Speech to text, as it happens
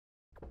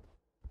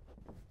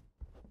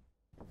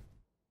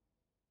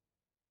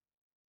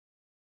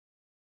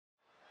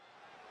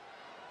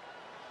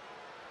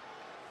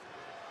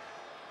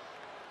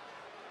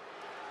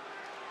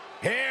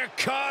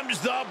comes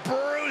the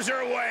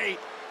Bruiserweight.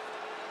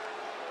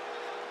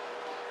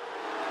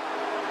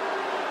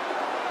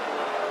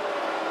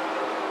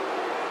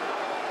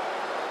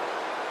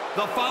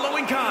 The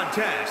following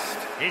contest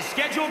is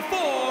scheduled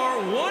for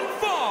one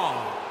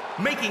fall.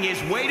 Making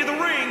his way to the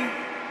ring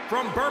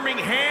from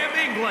Birmingham,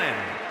 England,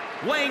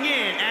 weighing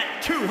in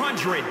at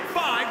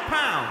 205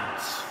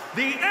 pounds,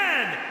 the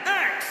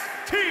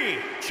NXT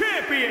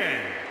Champion,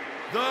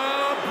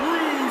 the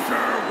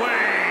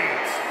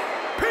Bruiserweight,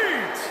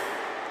 Pete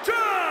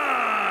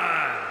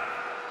Dunne.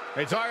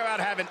 They talk about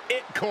having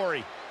it,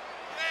 Corey.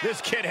 This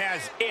kid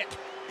has it.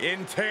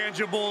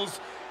 Intangibles,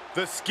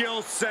 the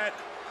skill set,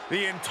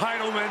 the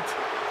entitlement.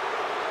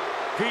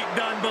 Pete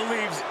Dunne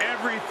believes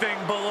everything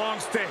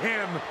belongs to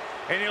him,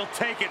 and he'll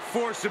take it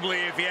forcibly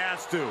if he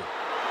has to.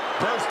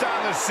 Burst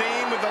on the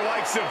scene with the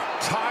likes of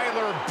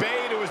Tyler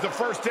Bate, who was the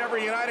first ever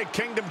United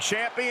Kingdom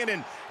champion,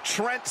 and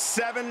Trent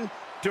Seven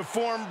to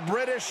form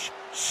British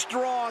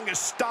strong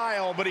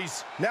style. But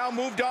he's now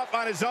moved up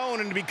on his own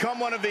and to become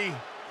one of the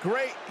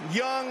great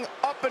young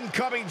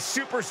up-and-coming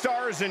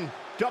superstars in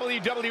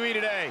WWE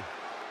today.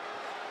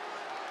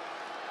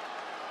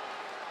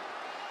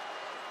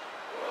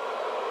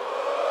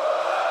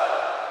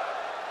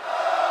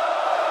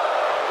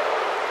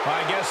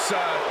 I guess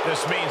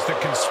this means the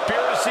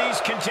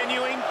conspiracy's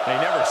continuing. They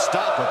never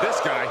stop with this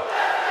guy.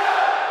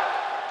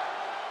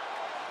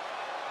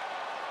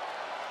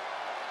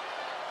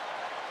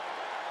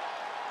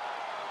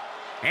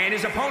 And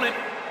his opponent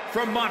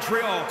from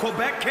Montreal,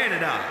 Quebec,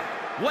 Canada,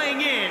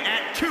 weighing in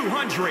at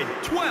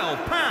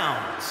 212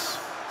 pounds,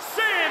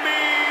 Sami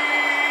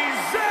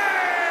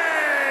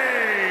Zayn!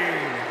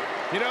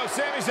 You know,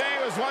 Sami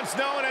Zayn was once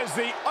known as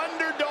the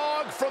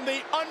underdog from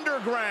the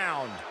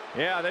underground.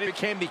 Yeah, then he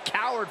became the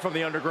coward from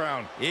the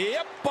underground.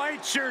 Yep,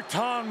 bite your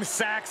tongue,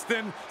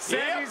 Saxton.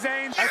 Sami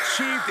Zayn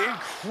achieved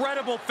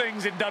incredible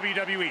things in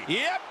WWE.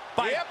 Yep.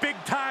 By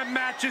big-time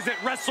matches at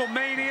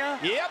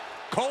WrestleMania. Yep.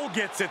 Cole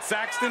gets it,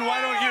 Saxton.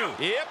 Why don't you?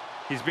 Yep.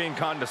 He's being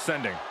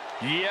condescending.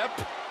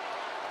 Yep.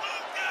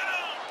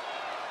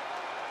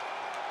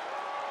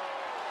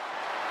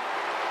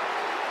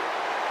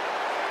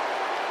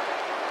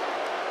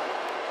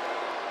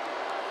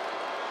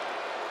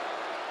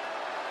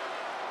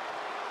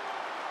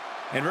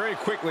 And very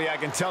quickly, I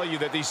can tell you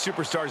that these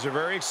superstars are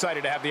very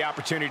excited to have the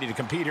opportunity to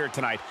compete here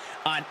tonight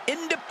on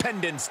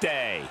Independence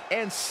Day.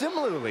 And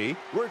similarly,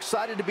 we're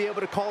excited to be able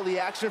to call the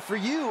action for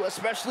you,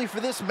 especially for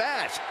this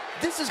match.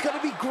 This is going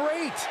to be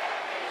great.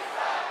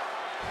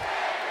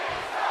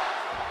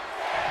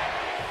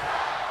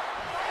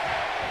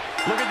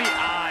 Look at the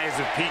eyes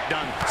of Pete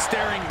Dunne,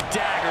 staring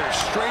daggers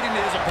straight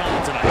into his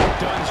opponent tonight.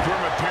 Dunne's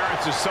grim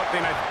appearance is something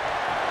that...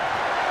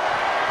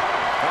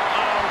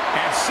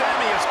 And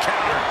Sami is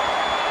countered.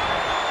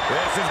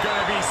 This is going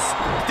to be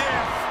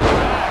stiff.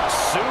 Back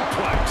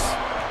suplex.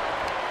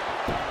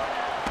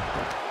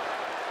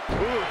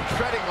 Ooh,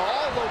 treading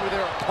all over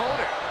their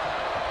opponent.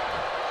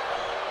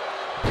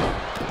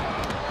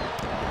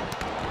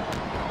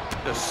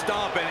 Just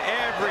stomping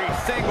every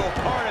single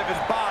part of his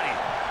body.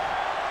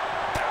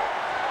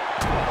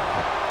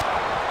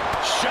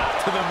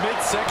 Shot to the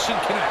midsection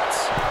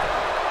connects.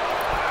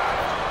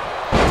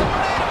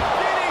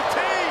 DDT!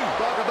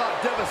 Talk about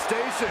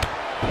devastation.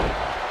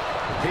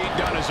 Pete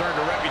Dunne has earned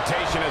a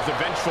reputation as a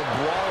vengeful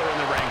brawler in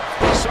the ring.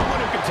 Someone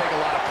who can take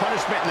a lot of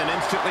punishment and then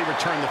instantly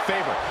return the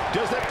favor.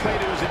 Does that play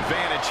to his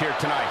advantage here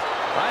tonight?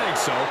 I think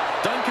so.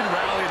 Dunne can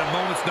rally at a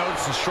moment's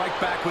notice and strike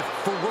back with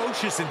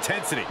ferocious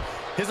intensity.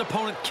 His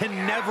opponent can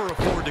never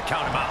afford to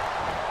count him out.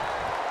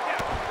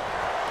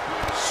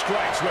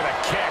 Strikes with a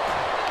kick.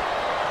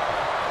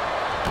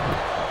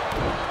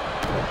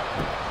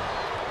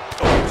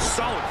 Oh,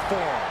 solid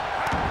form.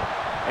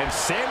 And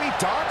Sami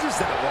dodges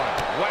that one.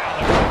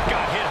 Wow, the ref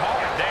got hit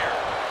hard there.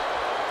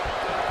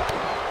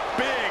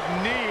 Big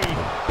knee.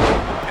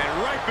 And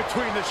right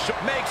between the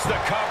shoulders. Makes the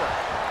cover.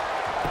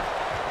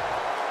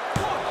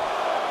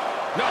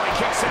 No, he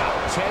kicks out.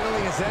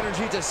 Channeling his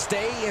energy to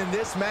stay in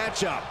this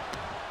matchup.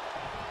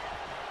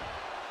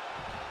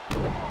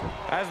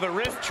 Has the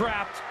wrist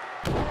trapped.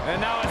 And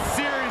now a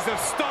series of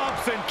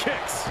stomps and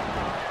kicks.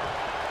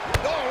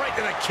 Oh, right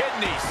to the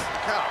kidneys.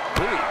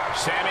 Golly.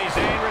 Sami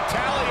Zayn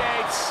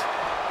retaliates.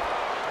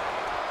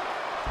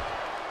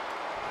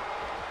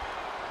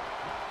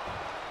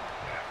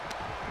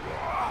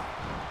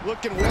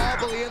 Looking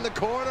wobbly in the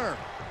corner.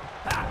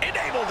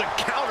 Enabled to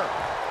counter.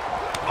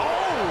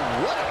 Oh,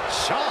 what a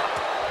chop.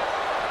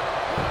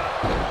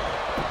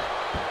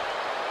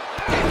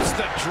 It's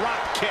the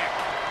drop kick.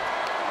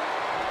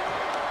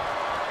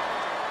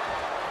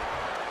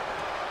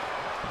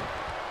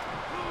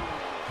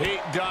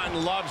 Pete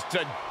Dunne loves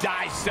to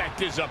dissect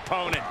his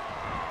opponent,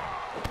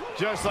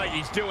 just like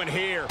he's doing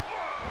here.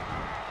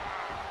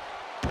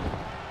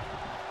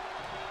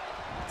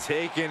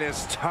 Taking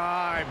his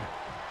time.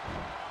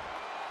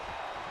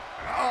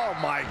 Oh,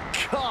 my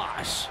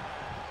gosh.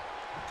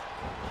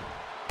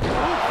 No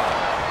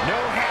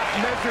half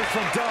measure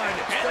from Dunne.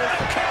 And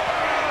the cover.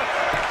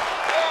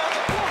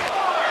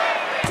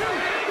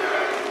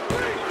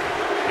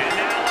 And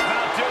now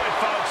about do it,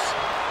 folks.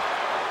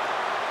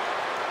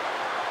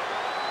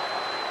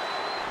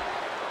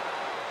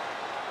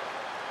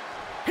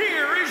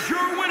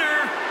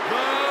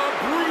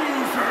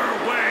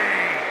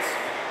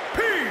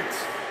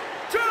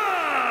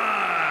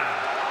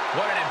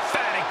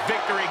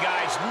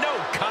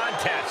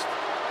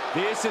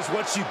 This is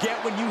what you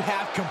get when you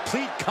have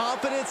complete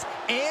confidence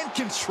and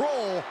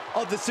control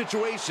of the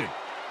situation.